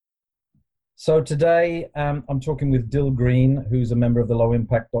So today I'm talking with Dill Green, who's a member of the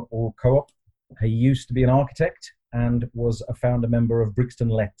lowimpact.org co-op. He used to be an architect and was a founder member of Brixton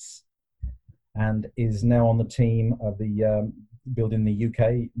Letts, and is now on the team of the building the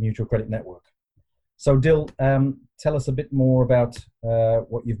UK Mutual Credit Network. So Dill, tell us a bit more about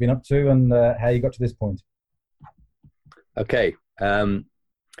what you've been up to and how you got to this point. Okay.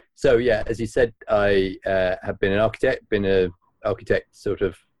 So yeah, as you said, I have been an architect, sort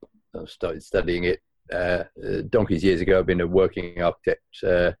of. I started studying it donkey's years ago. I've been a working architect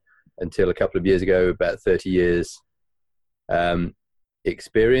until a couple of years ago, about 30 years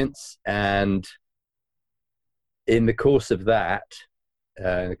experience. And in the course of that,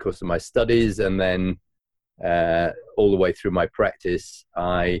 in the course of my studies and then all the way through my practice,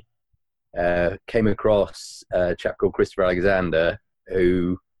 I came across a chap called Christopher Alexander,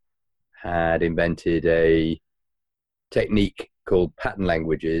 who had invented a technique called pattern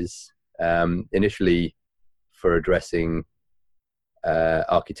languages, initially for addressing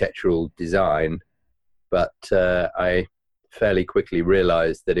architectural design, but I fairly quickly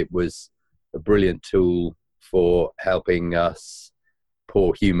realized that it was a brilliant tool for helping us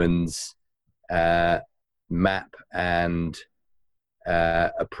poor humans map and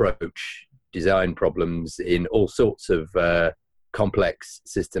approach design problems in all sorts of complex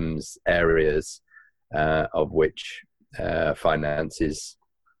systems areas, of which finance is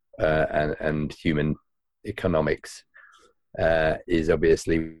and human economics is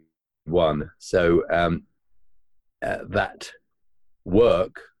obviously one. So that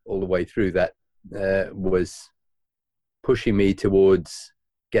work all the way through that was pushing me towards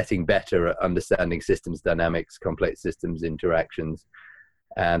getting better at understanding systems dynamics, complex systems interactions,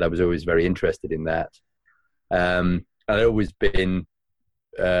 and I was always very interested in that. I'd always been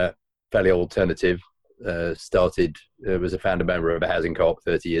fairly alternative. Was a founder member of a housing co-op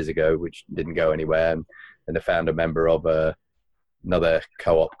 30 years ago, which didn't go anywhere, and a founder member of another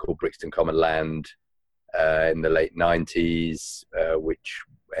co-op called Brixton Common Land in the late 90s, which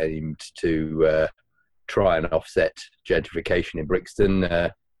aimed to try and offset gentrification in Brixton.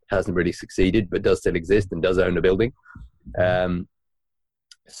 Hasn't really succeeded, but does still exist and does own a building.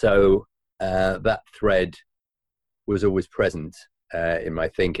 So that thread was always present in my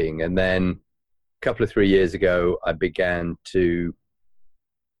thinking. And then a couple of 3 years ago, I began to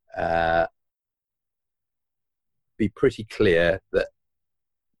be pretty clear that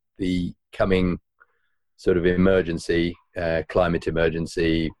the coming sort of emergency, climate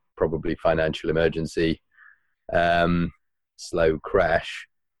emergency, probably financial emergency, slow crash,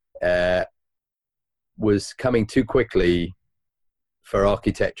 was coming too quickly for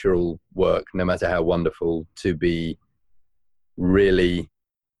architectural work, no matter how wonderful, to be really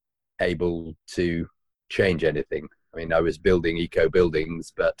able to change anything. I mean, I was building eco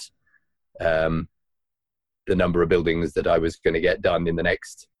buildings, but the number of buildings that I was going to get done in the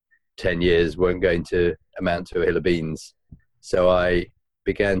next 10 years weren't going to amount to a hill of beans. So I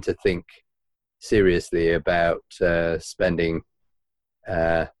began to think seriously about spending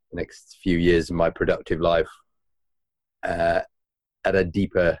the next few years of my productive life at a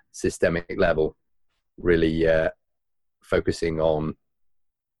deeper systemic level, really focusing on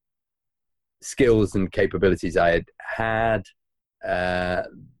skills and capabilities I had that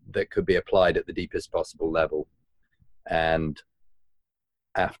could be applied at the deepest possible level. And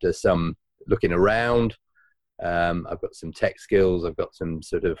after some looking around, I've got some tech skills, I've got some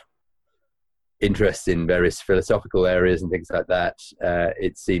sort of interest in various philosophical areas and things like that.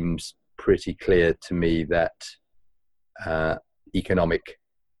 It seems pretty clear to me that economic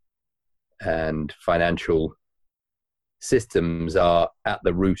and financial systems are at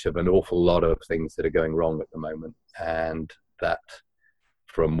the root of an awful lot of things that are going wrong at the moment. And that,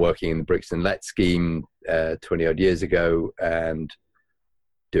 from working in the Brixton Letts scheme 20 odd years ago and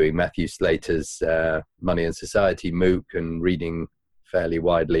doing Matthew Slater's Money and Society MOOC and reading fairly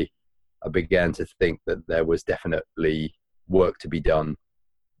widely, I began to think that there was definitely work to be done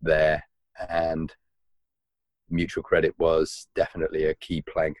there, and mutual credit was definitely a key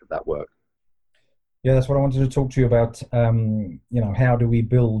plank of that work. Yeah, that's what I wanted to talk to you about. How do we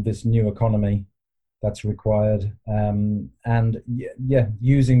build this new economy that's required, and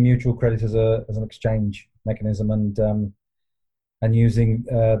using mutual credit as an exchange mechanism, and using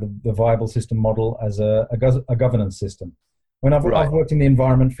the viable system model as a governance system. I've worked in the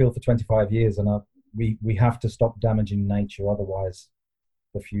environment field for 25 years, and we have to stop damaging nature, otherwise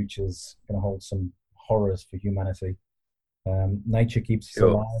the future's going to hold some horrors for humanity. Nature keeps us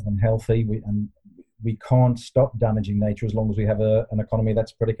alive and healthy, we can't stop damaging nature as long as we have an economy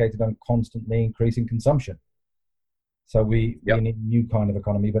that's predicated on constantly increasing consumption. So we Yep. need a new kind of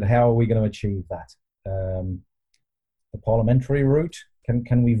economy, but how are we going to achieve that? The parliamentary route?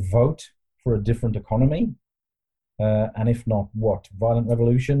 Can we vote for a different economy? And if not, what? Violent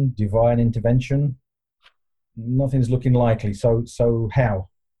revolution? Divine intervention? Nothing's looking likely. So how?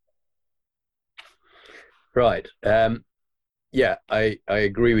 Right. Yeah, I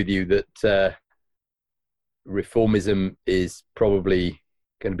agree with you that reformism is probably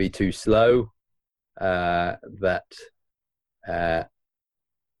going to be too slow, that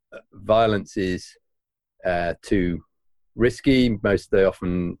violence is too risky. Most they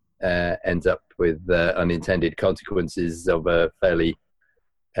often ends up with unintended consequences of a fairly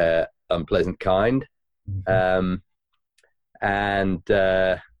unpleasant kind. Mhm. And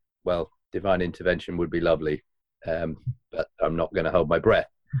well, divine intervention would be lovely, but I'm not going to hold my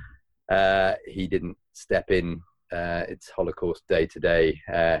breath. He didn't step in. It's Holocaust Day today.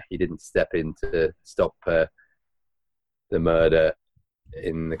 He didn't step in to stop the murder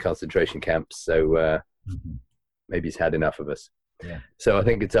in the concentration camps. So Mhm. maybe he's had enough of us. Yeah. So I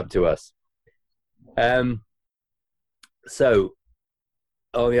think it's up to us. So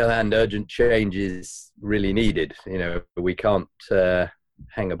on the other hand, urgent change is really needed. You know, we can't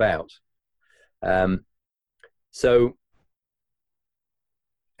hang about. So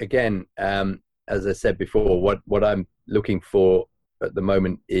again, as I said before, what I'm looking for at the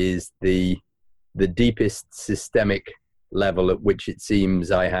moment is the deepest systemic level at which it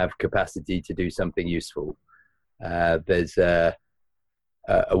seems I have capacity to do something useful. There's a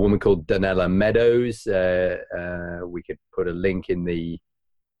woman called Donella Meadows. We could put a link in the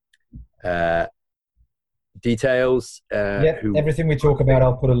details. Yeah, everything we talk about,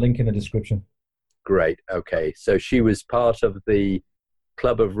 I'll put a link in the description. Great. Okay. So she was part of the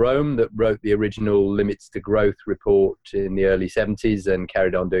Club of Rome that wrote the original Limits to Growth report in the early 70s and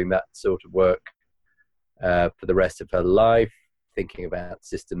carried on doing that sort of work for the rest of her life, thinking about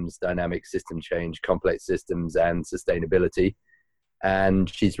systems, dynamic system change, complex systems, and sustainability. And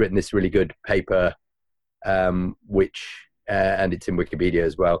she's written this really good paper, which, and it's in Wikipedia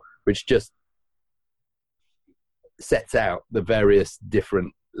as well, which just sets out the various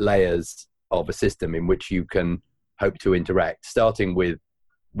different layers of a system in which you can hope to interact, starting with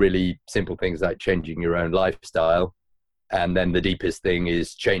really simple things like changing your own lifestyle. And then the deepest thing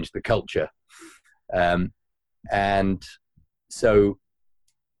is change the culture. And so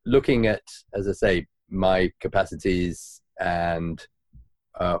looking at, as I say, my capacities and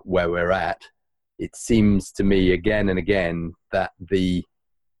where we're at, it seems to me again and again that the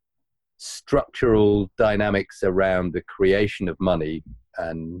structural dynamics around the creation of money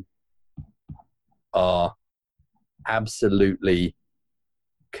and are absolutely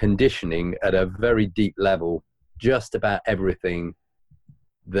conditioning at a very deep level just about everything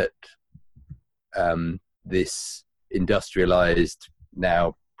that this industrialized,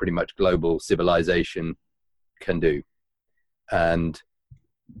 now pretty much global civilization can do. And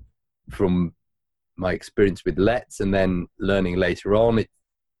from my experience with Let's and then learning later on, it's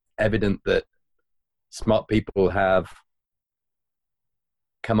evident that smart people have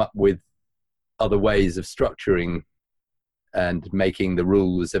come up with other ways of structuring and making the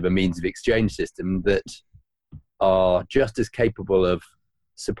rules of a means of exchange system that are just as capable of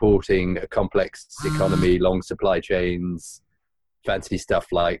supporting a complex economy, long supply chains, fancy stuff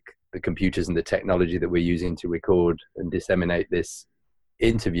like the computers and the technology that we're using to record and disseminate this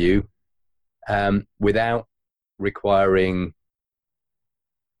interview, without requiring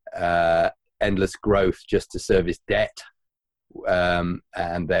endless growth just to service debt,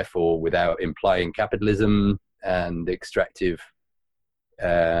 and therefore without implying capitalism and extractive,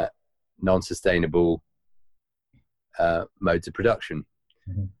 non-sustainable modes of production.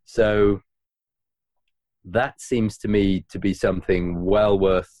 Mm-hmm. So that seems to me to be something well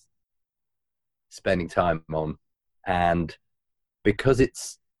worth spending time on. And because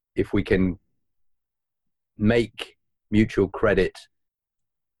it's, if we can make mutual credit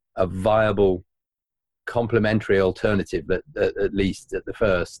a viable complementary alternative, at least at the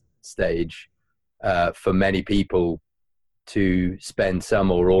first stage, for many people to spend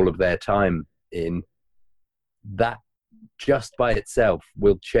some or all of their time in, that just by itself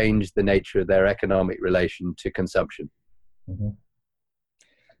will change the nature of their economic relation to consumption. Mm-hmm.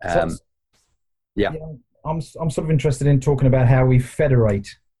 Yeah. Yeah, I'm sort of interested in talking about how we federate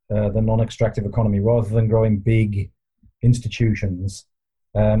the non-extractive economy rather than growing big institutions.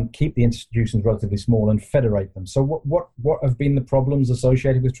 Keep the institutions relatively small and federate them. So what have been the problems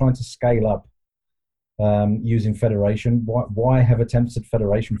associated with trying to scale up using federation? Why have attempts at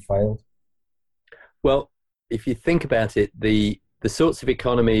federation failed? Well, if you think about it, the sorts of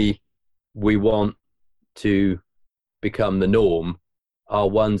economy we want to become the norm are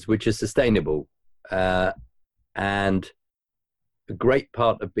ones which are sustainable. And a great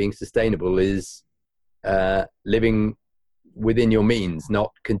part of being sustainable is living within your means,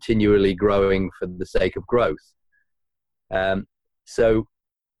 not continually growing for the sake of growth. So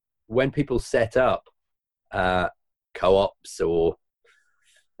when people set up co-ops or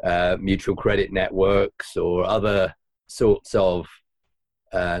mutual credit networks or other sorts of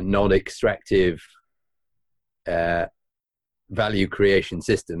non-extractive value creation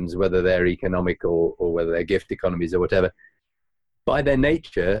systems, whether they're economic or whether they're gift economies or whatever, by their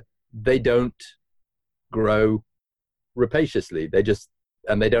nature, they don't grow rapaciously. They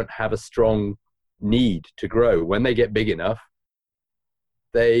don't have a strong need to grow. When they get big enough,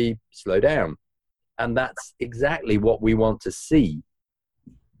 they slow down. And that's exactly what we want to see.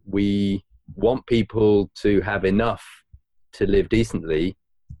 We want people to have enough to live decently,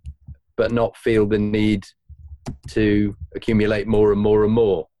 but not feel the need to accumulate more and more and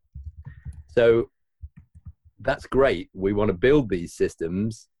more. So that's great. We want to build these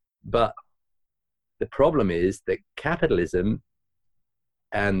systems, but the problem is that capitalism,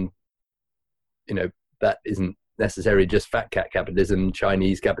 and that isn't necessarily just fat cat capitalism,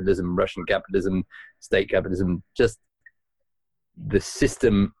 Chinese capitalism, Russian capitalism, state capitalism, just the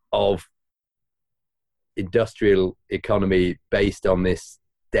system of industrial economy based on this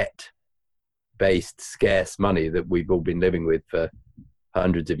debt-based scarce money that we've all been living with for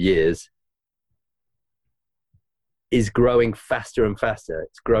hundreds of years, is growing faster and faster.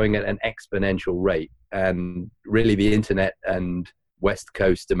 It's growing at an exponential rate. And really the internet and West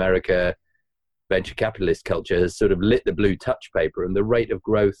Coast America venture capitalist culture has sort of lit the blue touch paper, and the rate of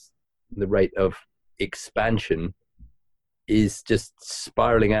growth, the rate of expansion is just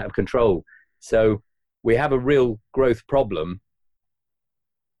spiraling out of control. So we have a real growth problem,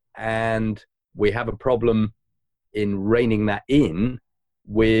 and we have a problem in reining that in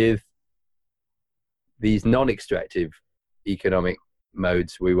with these non-extractive economic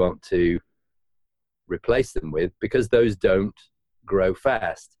modes we want to replace them with, because those don't grow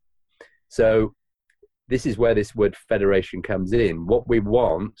fast. So this is where this word federation comes in. What we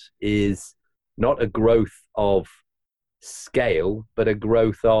want is not a growth of scale, but a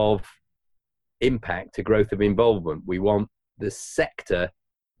growth of impact, a growth of involvement. We want the sector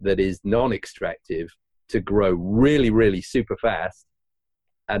that is non-extractive to grow really, really super fast,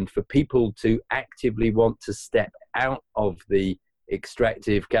 and for people to actively want to step out of the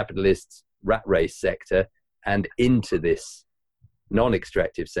extractive capitalist rat race sector and into this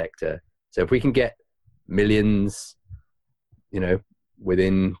non-extractive sector. So if we can get millions,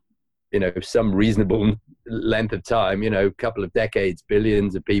 within, some reasonable length of time, a couple of decades,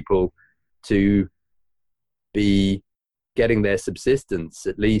 billions of people to be getting their subsistence,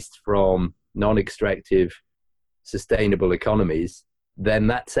 at least from non-extractive sustainable economies, then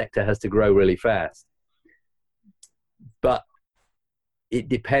that sector has to grow really fast. But it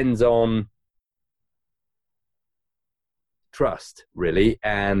depends on trust, really,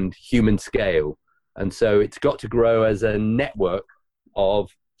 and human scale. And so it's got to grow as a network of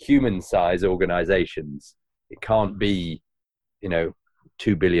human-size organizations. It can't be,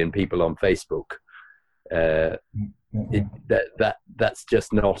 2 billion people on Facebook. That's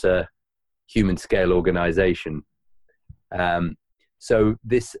just not a human-scale organization. So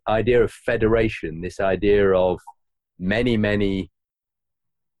this idea of federation, this idea of many, many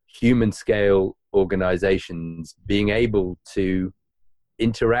human-scale organizations being able to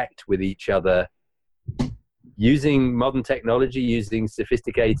interact with each other using modern technology, using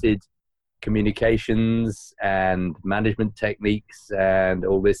sophisticated communications and management techniques and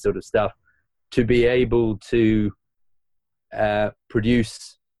all this sort of stuff, to be able to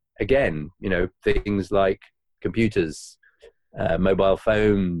produce, again, things like computers, mobile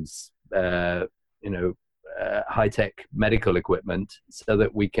phones, high-tech medical equipment, so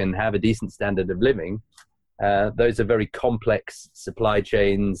that we can have a decent standard of living. Those are very complex supply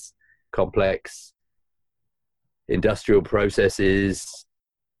chains, complex industrial processes.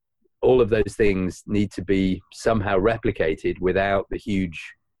 All of those things need to be somehow replicated without the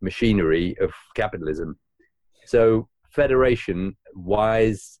huge machinery of capitalism. So federation,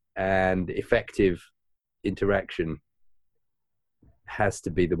 wise and effective interaction, has to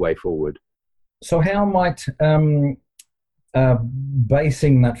be the way forward. So how might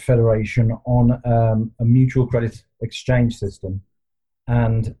basing that federation on a mutual credit exchange system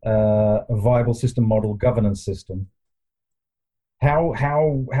and a viable system model governance system, how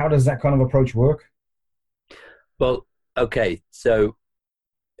does that kind of approach work? Well, okay, so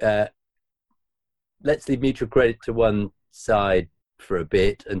let's leave mutual credit to one side for a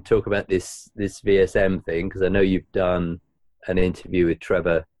bit and talk about this VSM thing, because I know you've done an interview with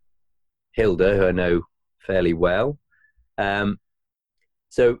Trevor Hilder, who I know fairly well.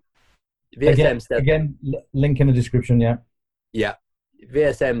 So VSM link in the description. Yeah,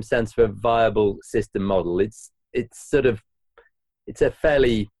 VSM stands for Viable System Model. It's a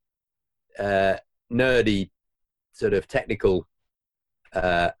fairly nerdy sort of technical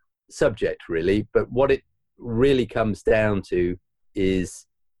subject, really, but what it really comes down to is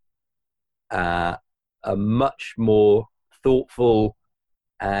a much more thoughtful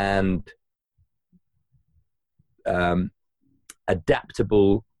and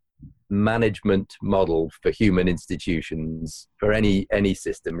adaptable management model for human institutions, for any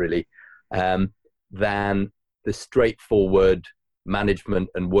system really, than the straightforward management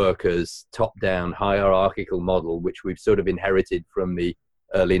and workers top-down hierarchical model which we've sort of inherited from the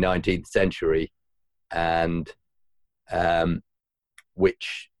early 19th century, and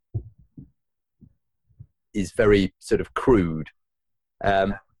which is very sort of crude.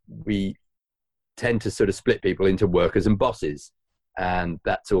 We tend to sort of split people into workers and bosses, and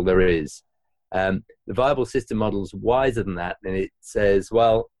that's all there is. The viable system model is wiser than that, and it says,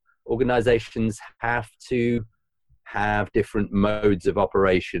 well, organizations have to have different modes of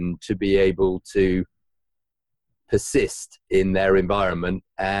operation to be able to persist in their environment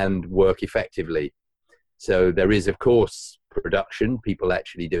and work effectively. So there is, of course, production, people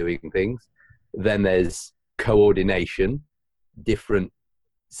actually doing things. Then there's coordination. Different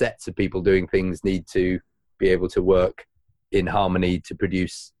sets of people doing things need to be able to work in harmony to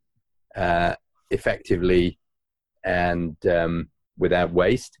produce effectively and without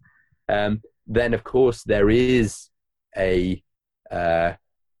waste. Then, of course, there is a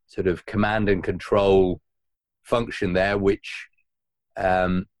sort of command and control function there, which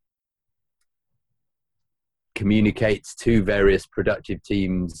communicates to various productive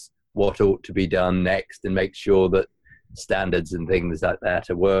teams what ought to be done next and makes sure that standards and things like that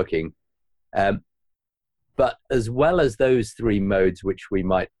are working. But as well as those three modes, which we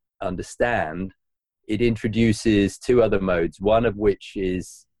might understand, it introduces two other modes, one of which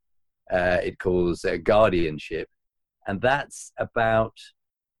is it calls guardianship. And that's about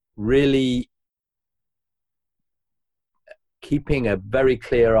really keeping a very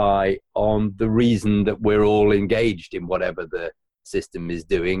clear eye on the reason that we're all engaged in whatever the system is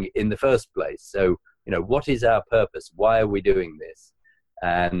doing in the first place. So, what is our purpose? Why are we doing this?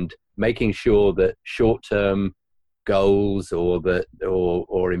 And making sure that short-term goals or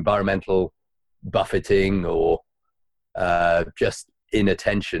environmental buffeting or just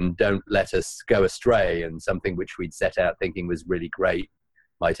inattention don't let us go astray, and something which we'd set out thinking was really great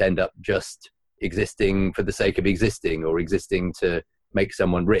might end up just existing for the sake of existing, or existing to make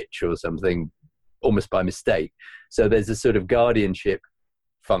someone rich or something, almost by mistake. So there's a sort of guardianship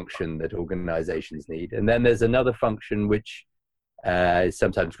function that organizations need. And then there's another function which is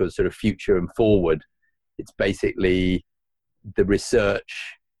sometimes called sort of future and forward. It's basically the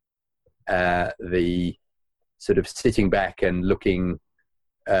research, the sort of sitting back and looking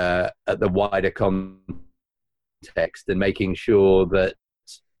at the wider context and making sure that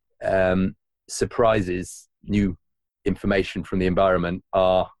surprises, new information from the environment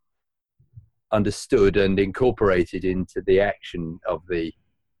are understood and incorporated into the action of the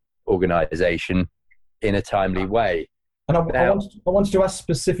organization in a timely way. And I want to ask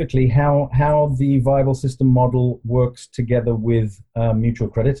specifically how the viable system model works together with mutual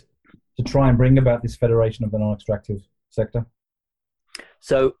credit to try and bring about this federation of the non-extractive sector.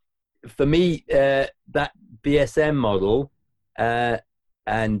 So for me, that BSM model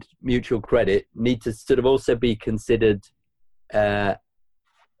and mutual credit need to sort of also be considered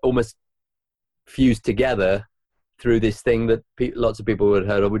almost fused together through this thing that lots of people would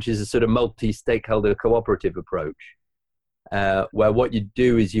have heard of, which is a sort of multi-stakeholder cooperative approach, where what you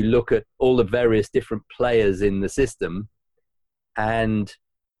do is you look at all the various different players in the system and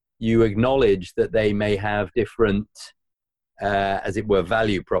you acknowledge that they may have different, as it were,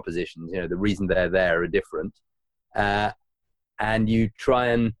 value propositions. The reason they're there are different. And you try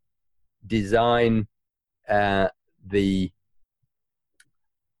and design the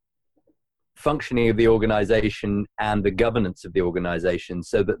functioning of the organization and the governance of the organization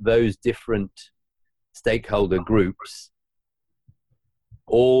so that those different stakeholder groups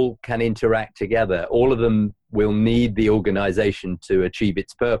all can interact together. All of them will need the organization to achieve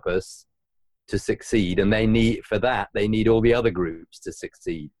its purpose to succeed, and they need all the other groups to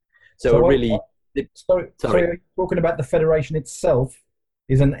succeed. Sorry, talking about the federation itself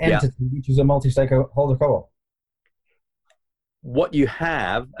is an entity which is a multi-stakeholder co-op. what you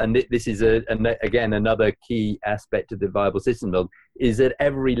have, and this is again another key aspect of the viable system build, is at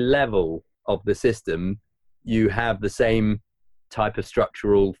every level of the system you have the same type of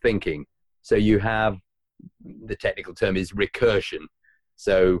structural thinking. So you have, the technical term is recursion.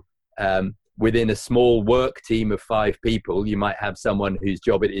 So within a small work team of 5 people, you might have someone whose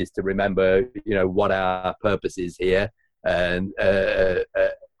job it is to remember, what our purpose is here, and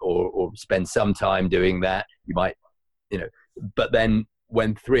or spend some time doing that. You might, but then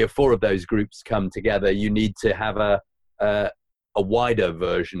when 3 or 4 of those groups come together, you need to have a wider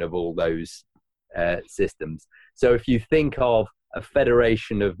version of all those systems. So if you think of a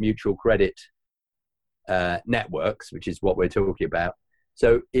federation of mutual credit networks, which is what we're talking about,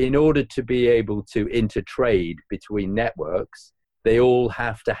 so in order to be able to intertrade between networks, they all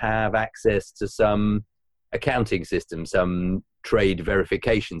have to have access to some accounting system, some trade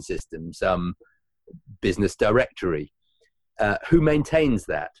verification system, some business directory. Who maintains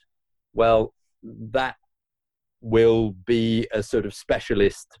that? Well, that will be a sort of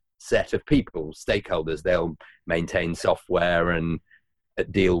specialist set of people, stakeholders. They'll maintain software and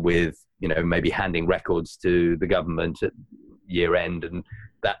deal with, maybe handing records to the government at year end and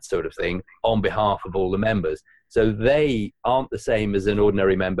that sort of thing on behalf of all the members. So they aren't the same as an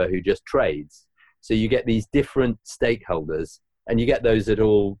ordinary member who just trades. So you get these different stakeholders, and you get those at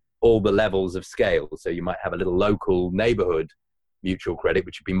all the levels of scale. So you might have a little local neighborhood mutual credit,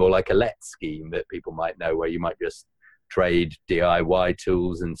 which would be more like a let scheme that people might know, where you might just trade DIY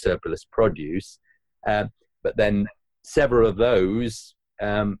tools and surplus produce. But then several of those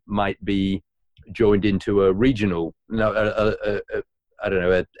might be joined into a regional, a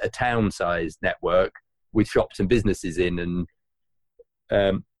town-sized network with shops and businesses in,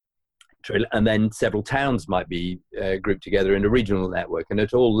 and then several towns might be grouped together in a regional network. And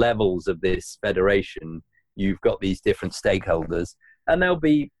at all levels of this federation, you've got these different stakeholders, and there'll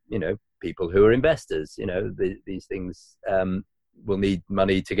be, people who are investors. These things will need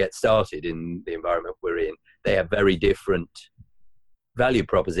money to get started in the environment we're in. They have very different value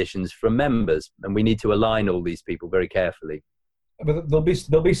propositions from members, and we need to align all these people very carefully. But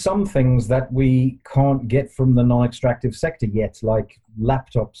there'll be some things that we can't get from the non-extractive sector yet, like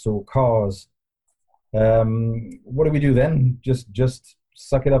laptops or cars. What do we do then? Just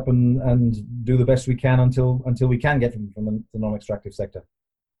suck it up and do the best we can until we can get them from the non-extractive sector.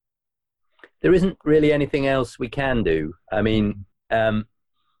 There isn't really anything else we can do. I mean, at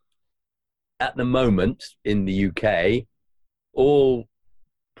the moment in the UK, all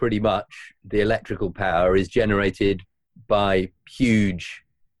pretty much the electrical power is generated by huge,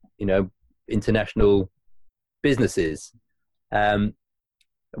 international businesses. We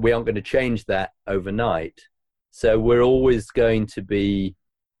aren't going to change that overnight. So we're always going to be,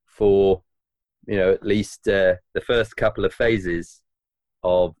 for, at least the first couple of phases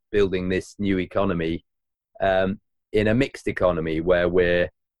of building this new economy, in a mixed economy where we're,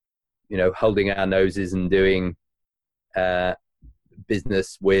 holding our noses and doing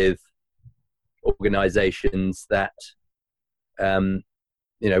business with organizations that,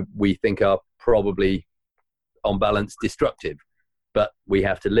 we think are probably on balance destructive, but we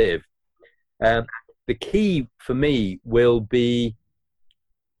have to live. The key for me will be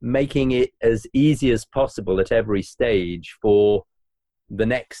making it as easy as possible at every stage for the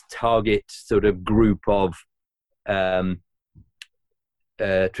next target sort of group of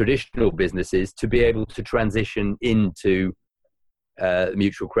traditional businesses to be able to transition into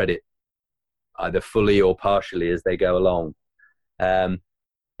mutual credit, either fully or partially as they go along.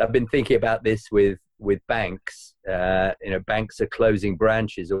 I've been thinking about this with banks. Banks are closing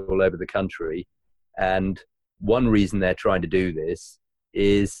branches all over the country, and one reason they're trying to do this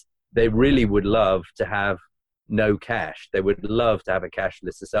is they really would love to have no cash. They would love to have a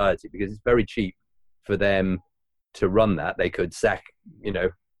cashless society because it's very cheap for them to run that. They could sack,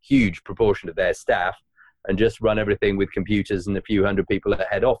 huge proportion of their staff and just run everything with computers and a few hundred people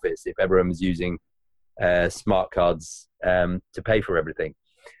at head office if everyone was using smart cards to pay for everything.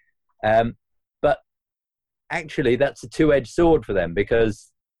 But actually, that's a two-edged sword for them,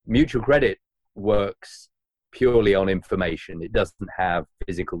 because mutual credit works purely on information. It doesn't have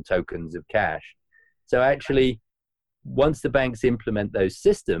physical tokens of cash. So actually, once the banks implement those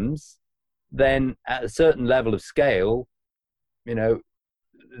systems, then at a certain level of scale,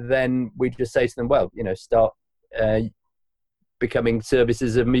 then we just say to them, well, start becoming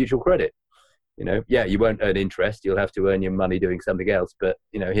services of mutual credit. You won't earn interest. You'll have to earn your money doing something else. But,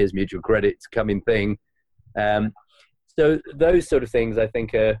 here's mutual credit's coming thing. So those sort of things, I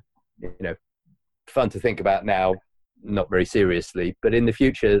think, are, fun to think about now, not very seriously. But in the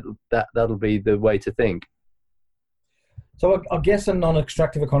future, that'll be the way to think. So I guess a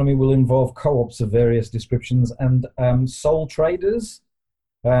non-extractive economy will involve co-ops of various descriptions and sole traders,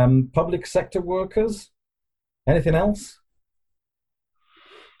 public sector workers. Anything else?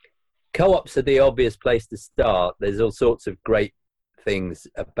 Co-ops are the obvious place to start. There's all sorts of great things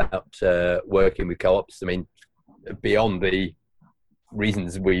about working with co-ops. I mean, beyond the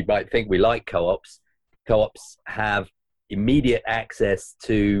reasons we might think we like co-ops, co-ops have immediate access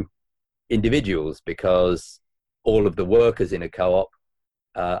to individuals because all of the workers in a co-op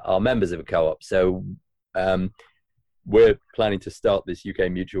are members of a co-op. So we're planning to start this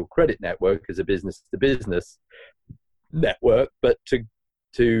UK Mutual Credit Network as a business-to-business network, but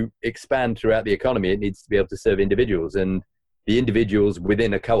to expand throughout the economy, it needs to be able to serve individuals, and the individuals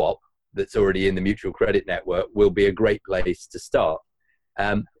within a co-op that's already in the mutual credit network will be a great place to start.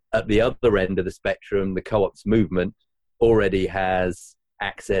 At the other end of the spectrum, the co-ops movement already has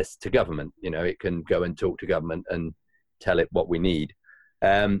access to government. You know, it can go and talk to government and tell it what we need.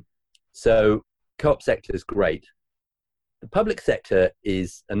 So co-op sector is great. The public sector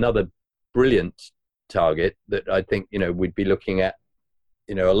is another brilliant target that I think, you know, we'd be looking at,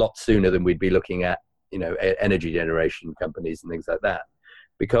 you know, a lot sooner than we'd be looking at, you know, energy generation companies and things like that,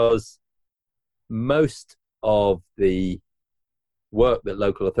 because most of the work that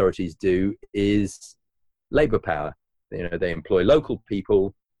local authorities do is labor power. You know, they employ local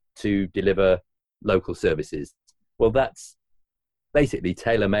people to deliver local services. Well, that's basically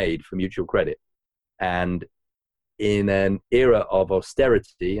tailor-made for mutual credit. And in an era of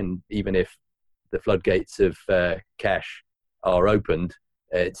austerity, and even if the floodgates of cash are opened,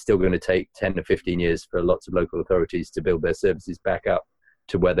 it's still going to take 10 to 15 years for lots of local authorities to build their services back up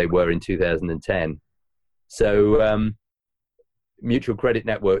to where they were in 2010. So mutual credit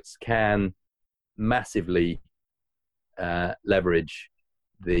networks can massively leverage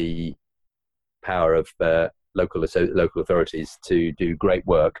the power of local authorities to do great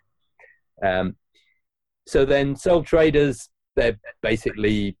work. So then sole traders, they're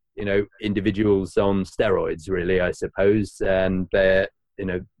basically, you know, individuals on steroids, really, I suppose. And they're, you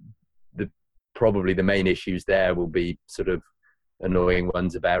know, probably the main issues there will be sort of annoying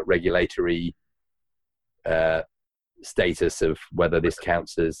ones about regulatory status of whether this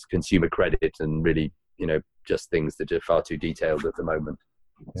counts as consumer credit, and really, you know, just things that are far too detailed at the moment.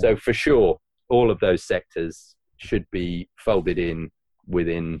 Yeah. So for sure, all of those sectors should be folded in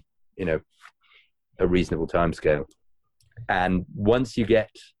within, you know, a reasonable timescale. And once you get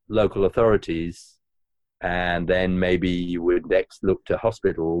local authorities, and then maybe you would next look to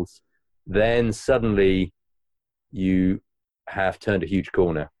hospitals, then suddenly you have turned a huge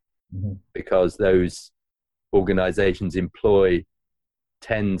corner, because those organizations employ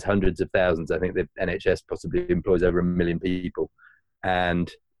tens, hundreds of thousands. I think the NHS possibly employs over 1 million people.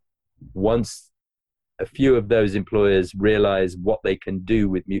 And once a few of those employers realize what they can do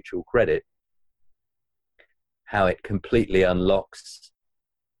with mutual credit, how it completely unlocks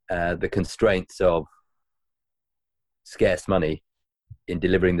the constraints of scarce money in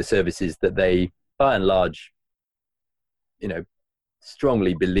delivering the services that they, by and large, you know,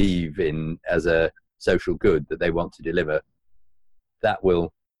 strongly believe in as a social good that they want to deliver, that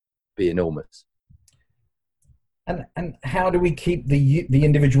will be enormous. And how do we keep the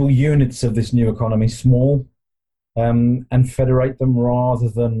individual units of this new economy small, and federate them rather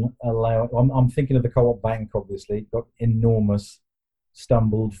than allow? I'm thinking of the co-op bank. Obviously, it got enormous,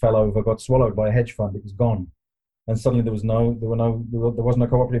 stumbled, fell over, got swallowed by a hedge fund. It was gone, and suddenly there was no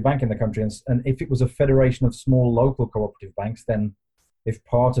cooperative bank in the country. And if it was a federation of small local cooperative banks, then if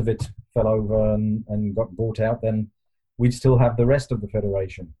part of it fell over and got bought out, then we'd still have the rest of the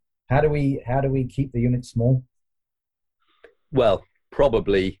federation. How do we keep the unit small? Well,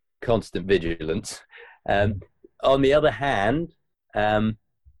 probably constant vigilance. On the other hand,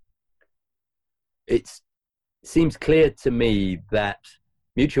 it seems clear to me that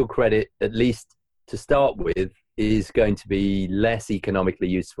mutual credit, at least to start with, is going to be less economically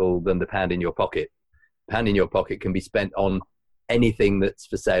useful than the pound in your pocket. Pound in your pocket can be spent on anything that's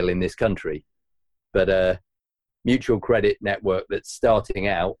for sale in this country, but a mutual credit network that's starting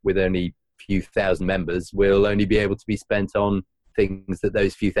out with only few thousand members will only be able to be spent on things that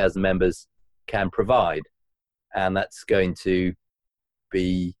those few thousand members can provide, and that's going to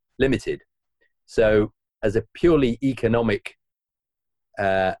be limited. So as a purely economic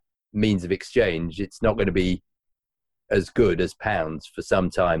means of exchange, it's not going to be as good as pounds for some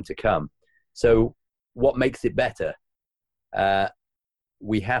time to come. So what makes it better?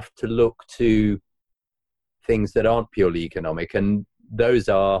 We have to look to things that aren't purely economic, and those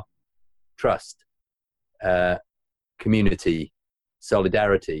are trust, community,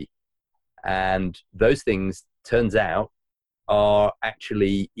 solidarity, and those things, turns out, are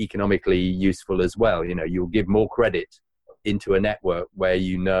actually economically useful as well. You know, you'll give more credit into a network where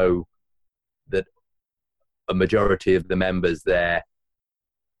you know that a majority of the members there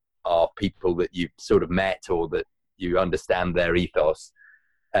are people that you've sort of met or that you understand their ethos,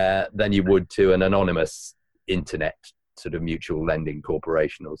 than you would to an anonymous internet sort of mutual lending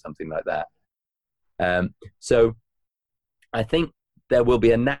corporation or something like that. So I think there will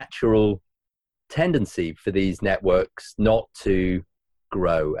be a natural tendency for these networks not to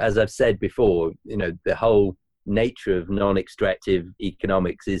grow. As I've said before, you know, the whole nature of non-extractive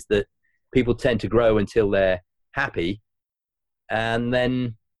economics is that people tend to grow until they're happy and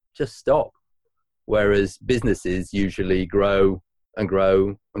then just stop. Whereas businesses usually grow and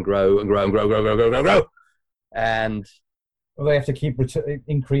grow and grow and grow and grow. And well, they have to keep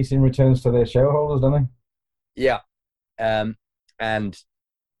increasing returns to their shareholders, don't they? Yeah. And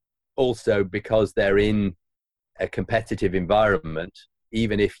also because they're in a competitive environment,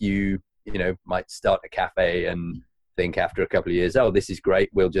 even if you might start a cafe and think after a couple of years, oh, this is great,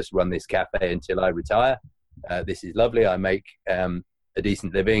 we'll just run this cafe until I retire. This is lovely. I make a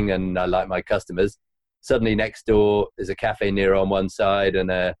decent living and I like my customers. Suddenly next door there's a Cafe Nero on one side and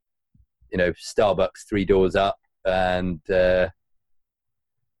a Starbucks 3 doors up, and your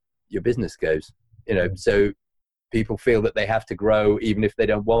business goes. So people feel that they have to grow even if they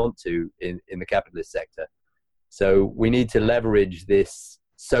don't want to in the capitalist sector. So we need to leverage this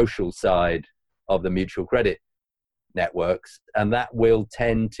social side of the mutual credit networks, and that will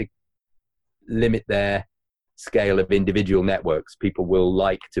tend to limit their scale of individual networks. People will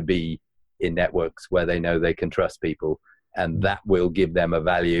like to be in networks where they know they can trust people, and that will give them a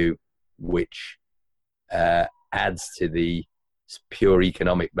value which adds to the pure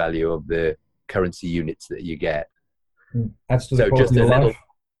economic value of the currency units that you get. Adds to the quality of life.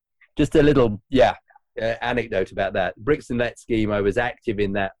 Just a little anecdote about that. Bricks and Let scheme, I was active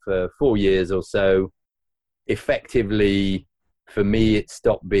in that for 4 years or so. Effectively, for me, it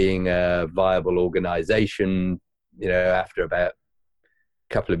stopped being a viable organization, after about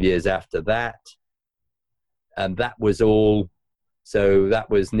a couple of years after that. And that was all. So that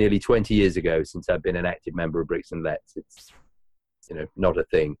was nearly 20 years ago since I've been an active member of Bricks and Lets. It's, not a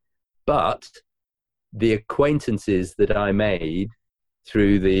thing. But the acquaintances that I made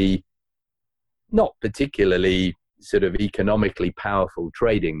through the not particularly sort of economically powerful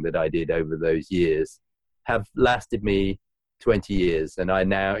trading that I did over those years have lasted me 20 years. And I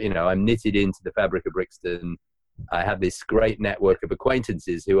now, I'm knitted into the fabric of Brixton. I have this great network of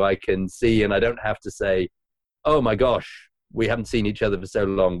acquaintances who I can see, and I don't have to say, oh my gosh, we haven't seen each other for so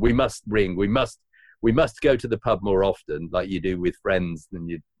long. We must ring. We must go to the pub more often, like you do with friends, and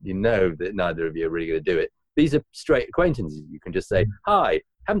you know that neither of you are really going to do it. These are straight acquaintances. You can just say, hi,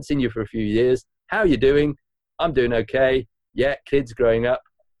 haven't seen you for a few years. How are you doing? I'm doing okay. Yeah, kids growing up.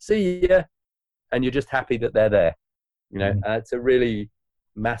 See ya. And you're just happy that they're there. It's a really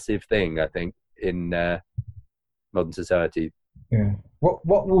massive thing, I think, in modern society. Yeah. What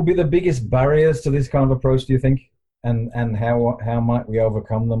will be the biggest barriers to this kind of approach, do you think? And how might we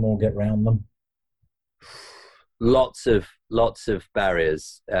overcome them or get around them? Lots of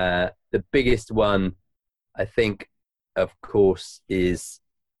barriers. The biggest one, I think, of course, is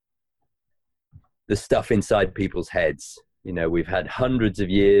the stuff inside people's heads. We've had hundreds of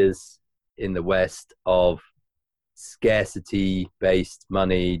years in the West of scarcity-based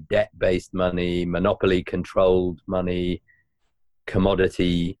money, debt-based money, monopoly-controlled money,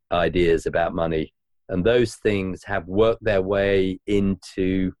 commodity ideas about money. And those things have worked their way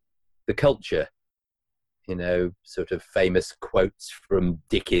into the culture. Sort of famous quotes from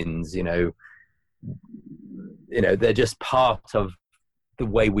Dickens, they're just part of the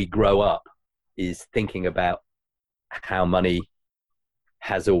way we grow up, is thinking about how money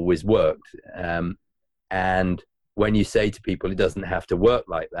has always worked. And when you say to people, it doesn't have to work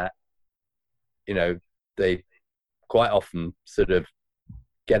like that, they quite often sort of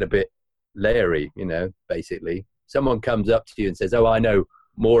get a bit leery, basically. Someone comes up to you and says, oh, I know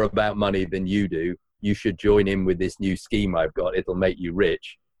more about money than you do. You should join in with this new scheme I've got. It'll make you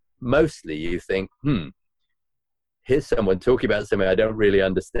rich. Mostly you think, here's someone talking about something I don't really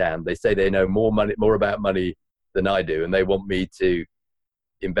understand. They say they know more about money than I do, and they want me to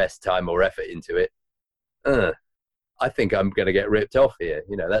invest time or effort into it. I think I'm going to get ripped off here.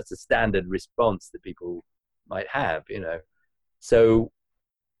 That's a standard response that people might have, So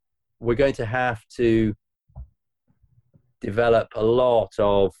we're going to have to develop a lot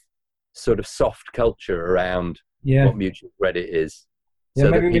of sort of soft culture around what mutual credit is. Yeah,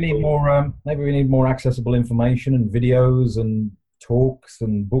 so maybe we need more accessible information and videos and talks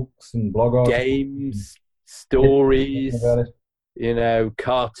and books and blog articles, games, stories.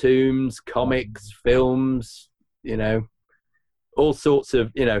 cartoons, comics, films, all sorts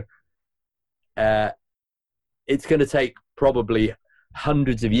of, it's going to take probably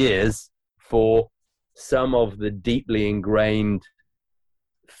hundreds of years for some of the deeply ingrained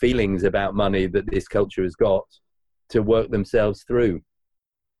feelings about money that this culture has got to work themselves through.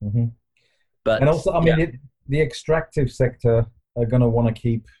 Mm-hmm. But and also, I mean, the extractive sector are going to want to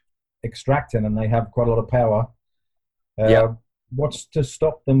keep extracting, and they have quite a lot of power. What's to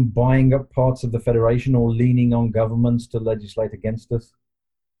stop them buying up parts of the federation or leaning on governments to legislate against us?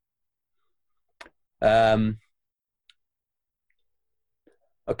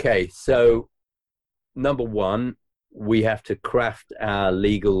 Okay, so number one, we have to craft our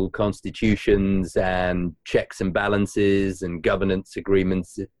legal constitutions and checks and balances and governance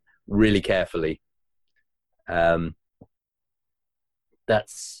agreements really carefully. That's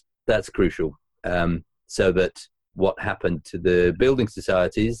crucial, so that what happened to the building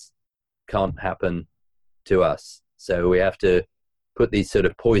societies can't happen to us. So we have to put these sort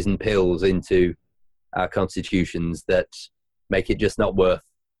of poison pills into our constitutions that make it just not worth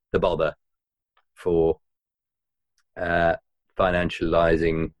the bother for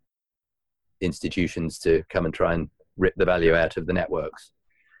financializing institutions to come and try and rip the value out of the networks.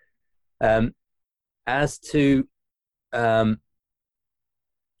 As to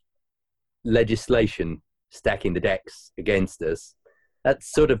legislation stacking the decks against us,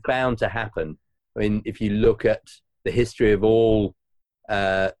 that's sort of bound to happen. I mean, if you look at the history of all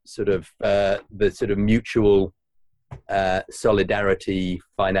the sort of mutual solidarity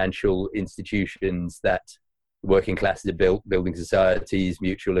financial institutions that working classes have built, building societies,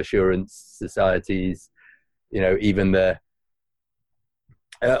 mutual assurance societies, even the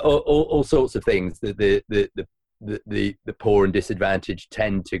all sorts of things that the poor and disadvantaged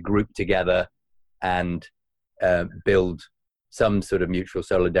tend to group together and build some sort of mutual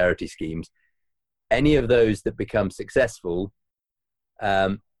solidarity schemes. Any of those that become successful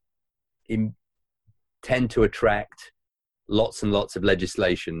tend to attract lots and lots of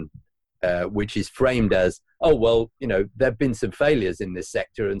legislation, which is framed as, oh, well, there have been some failures in this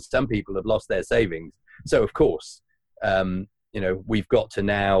sector and some people have lost their savings. So, of course, we've got to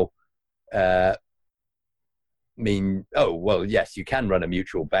now oh, well, yes, you can run a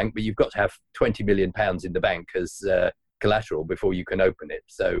mutual bank, but you've got to have £20 million in the bank as collateral before you can open it.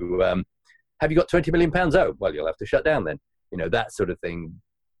 So have you got £20 million? Oh, well, you'll have to shut down then. That sort of thing,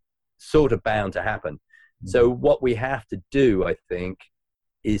 sort of bound to happen. So what we have to do, I think,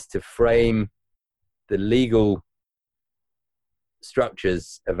 is to frame the legal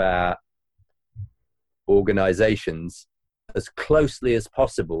structures of our organizations as closely as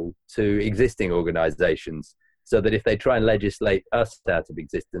possible to existing organizations, so that if they try and legislate us out of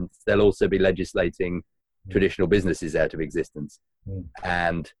existence, they'll also be legislating traditional businesses out of existence.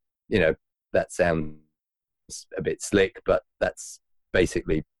 And, that sounds a bit slick, but that's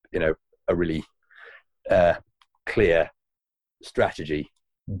basically, a really clear strategy.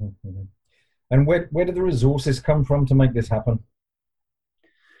 Mm-hmm. And where do the resources come from to make this happen?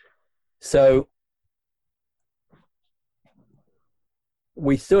 So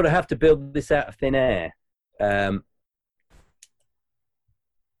we sort of have to build this out of thin air.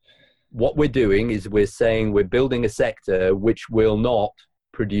 What we're doing is we're saying we're building a sector which will not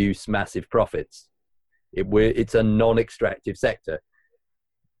produce massive profits. It's a non-extractive sector.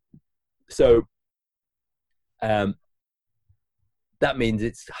 So that means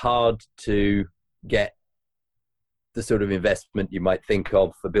it's hard to get the sort of investment you might think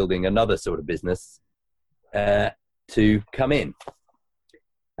of for building another sort of business to come in.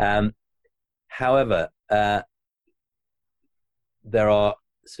 However, there are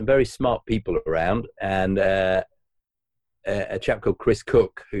some very smart people around, and a chap called Chris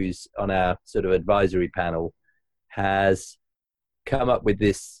Cook, who's on our sort of advisory panel, has come up with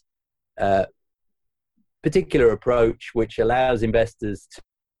this particular approach which allows investors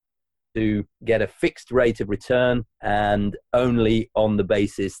to get a fixed rate of return, and only on the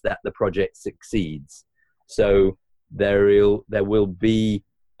basis that the project succeeds. So there will be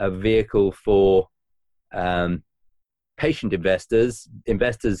a vehicle for patient investors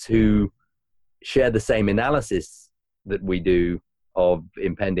who share the same analysis that we do of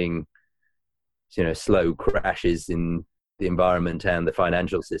impending, slow crashes in the environment and the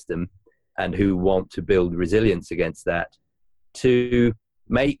financial system, and who want to build resilience against that, to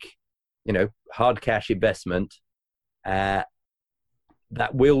make, hard cash investment that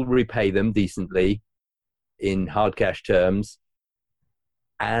will repay them decently in hard cash terms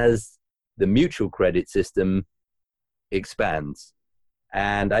as the mutual credit system expands.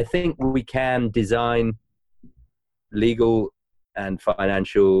 And I think we can design legal and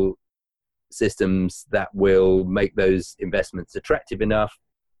financial systems that will make those investments attractive enough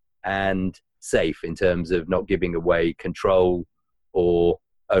and safe in terms of not giving away control or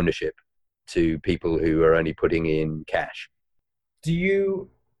ownership to people who are only putting in cash. Do you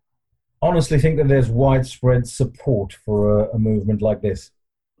honestly think that there's widespread support for a movement like this?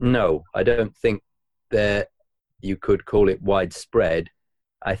 No, I don't think that you could call it widespread.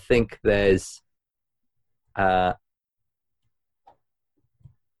 I think there's I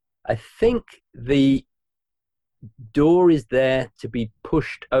think the door is there to be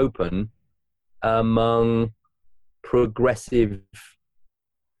pushed open among progressive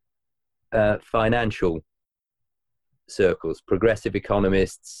financial circles, progressive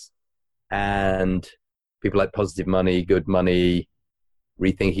economists, and people like Positive Money, Good Money,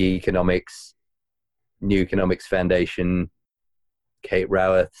 Rethinking Economics, New Economics Foundation, Kate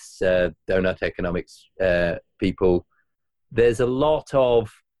Raworth's Donut Economics people. There's a lot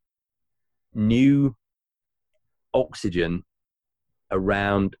of new oxygen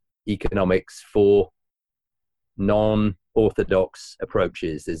around economics for non-orthodox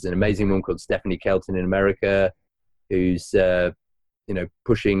approaches. There's an amazing woman called Stephanie Kelton in America who's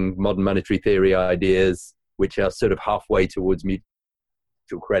pushing modern monetary theory ideas, which are sort of halfway towards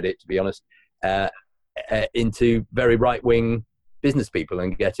mutual credit, to be honest, into very right-wing business people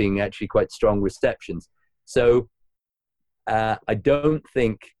and getting actually quite strong receptions. So I don't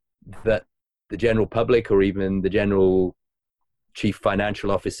think that the general public or even the general chief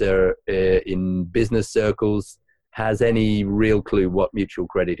financial officer in business circles has any real clue what mutual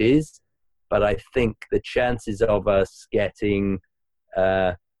credit is. But I think the chances of us getting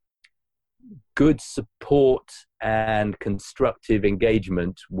good support and constructive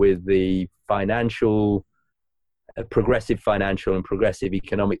engagement with the financial, progressive financial and progressive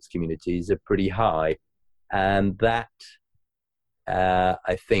economics communities are pretty high. And that,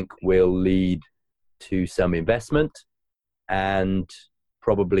 I think, will lead to some investment and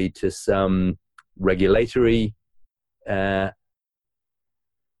probably to some regulatory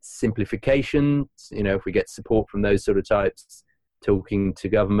simplification. If we get support from those sort of types talking to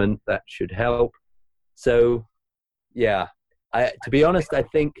government, that should help. So, yeah, to be honest, I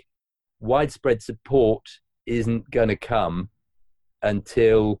think widespread support isn't going to come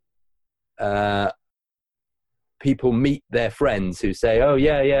until people meet their friends who say, oh,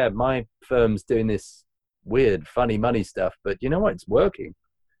 yeah, my firm's doing this weird, funny money stuff, but you know what? It's working.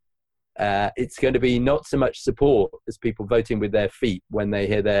 It's going to be not so much support as people voting with their feet when they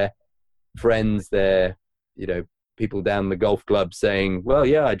hear their friends, their, people down the golf club saying, well,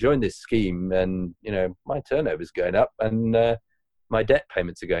 yeah, I joined this scheme and, my turnover's going up and my debt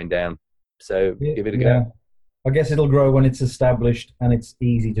payments are going down. So give it a go. I guess it'll grow when it's established and it's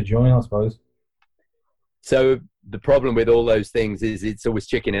easy to join, I suppose. So the problem with all those things is it's always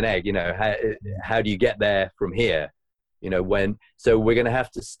chicken and egg. How do you get there from here? So we're going to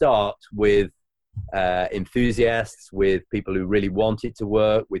have to start with enthusiasts, with people who really want it to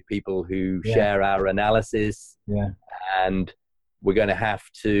work, with people who share our analysis. Yeah. And we're going to have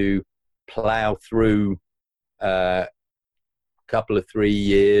to plow through a couple of 3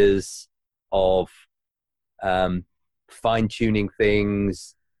 years of fine-tuning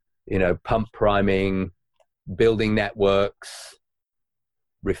things, pump priming, building networks,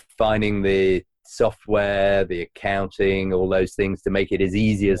 refining the software, the accounting, all those things to make it as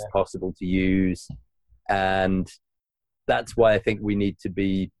easy as possible to use. And that's why I think we need to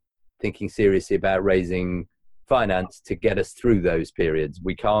be thinking seriously about raising finance to get us through those periods.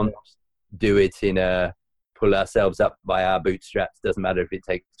 We can't do it in a pull ourselves up by our bootstraps, doesn't matter if it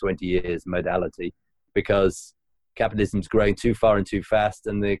takes 20 years modality, because capitalism's growing too far and too fast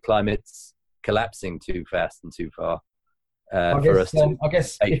and the climate's collapsing too fast and too far. I guess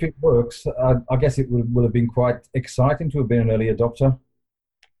if it works, I guess it will have been quite exciting to have been an early adopter.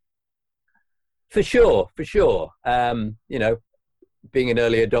 For sure. Being an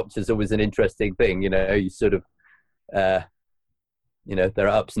early adopter is always an interesting thing. You sort of, there are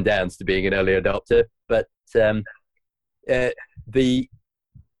ups and downs to being an early adopter, but the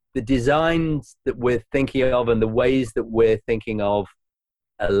designs that we're thinking of and the ways that we're thinking of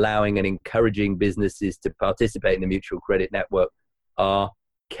allowing and encouraging businesses to participate in the mutual credit network are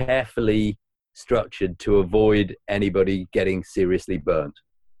carefully structured to avoid anybody getting seriously burned.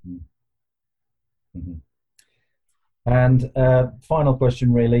 Mm-hmm. And final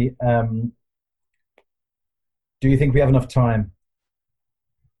question, really. Do you think we have enough time?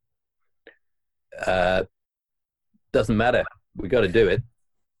 Doesn't matter. We got to do it.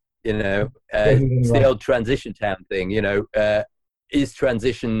 It's the old transition town thing. Is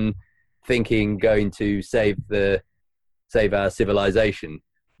transition thinking going to save the save our civilization?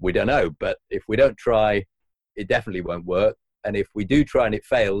 We don't know, but if we don't try, it definitely won't work. And if we do try and it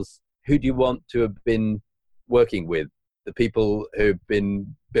fails, who do you want to have been working with? The people who've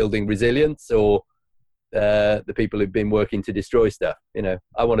been building resilience, or the people who've been working to destroy stuff?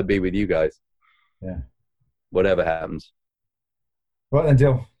 I want to be with you guys. Yeah. Whatever happens. Right then,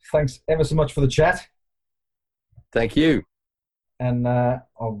 Dill. Thanks ever so much for the chat. Thank you. And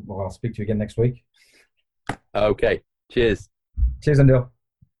I'll speak to you again next week. Okay. Cheers. Cheers, Dill.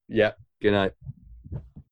 Yeah. Good night.